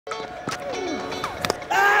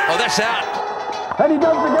that's out. And he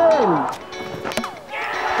does the game.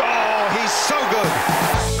 Oh, he's so good.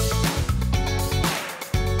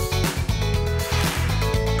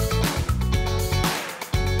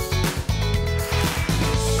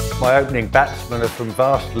 My opening batsmen are from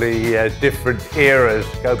vastly different eras,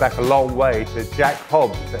 go back a long way to Jack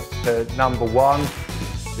Hobbs at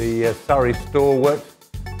 #1, the Surrey stalwart,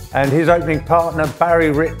 and his opening partner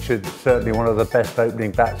Barry Richards, certainly one of the best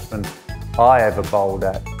opening batsmen I ever bowled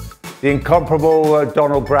at. The incomparable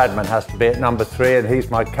Donald Bradman has to be at #3, and he's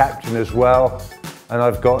my captain as well. And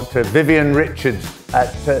I've got Vivian Richards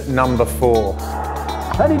at #4.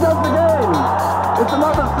 And he does the game. It's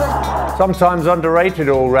another 6. Sometimes underrated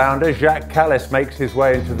all-rounder, Jacques Kallis makes his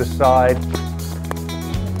way into the side.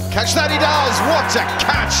 Catch that he does. What a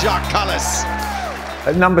catch, Jacques Kallis.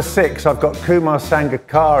 At #6, I've got Kumar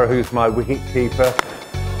Sangakkara, who's my wicket-keeper.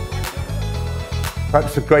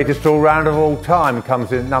 Perhaps the greatest all-rounder of all time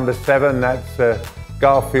comes in at #7. That's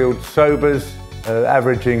Garfield Sobers,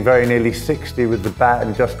 averaging very nearly 60 with the bat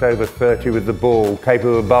and just over 30 with the ball,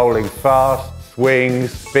 capable of bowling fast, swing,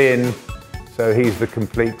 spin, so he's the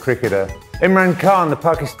complete cricketer. Imran Khan, the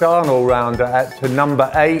Pakistan all-rounder, at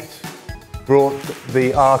 #8, brought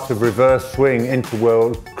the art of reverse swing into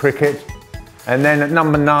world cricket. And then at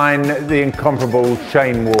 #9, the incomparable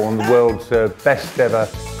Shane Warne, the world's best ever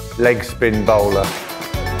leg spin bowler.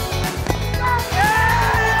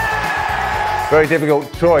 Very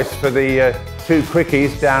difficult choice for the two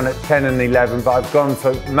quickies down at 10 and 11, but I've gone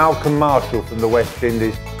for Malcolm Marshall from the West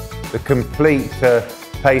Indies, the complete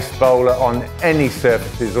pace bowler on any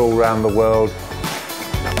surfaces all around the world.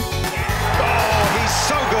 Oh, he's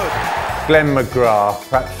so good. Glenn McGrath,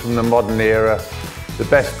 perhaps from the modern era, the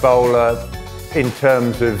best bowler in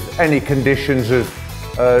terms of any conditions of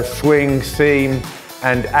swing, seam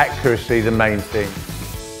and accuracy, the main thing.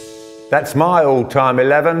 That's my all-time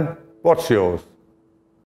 11. What's yours?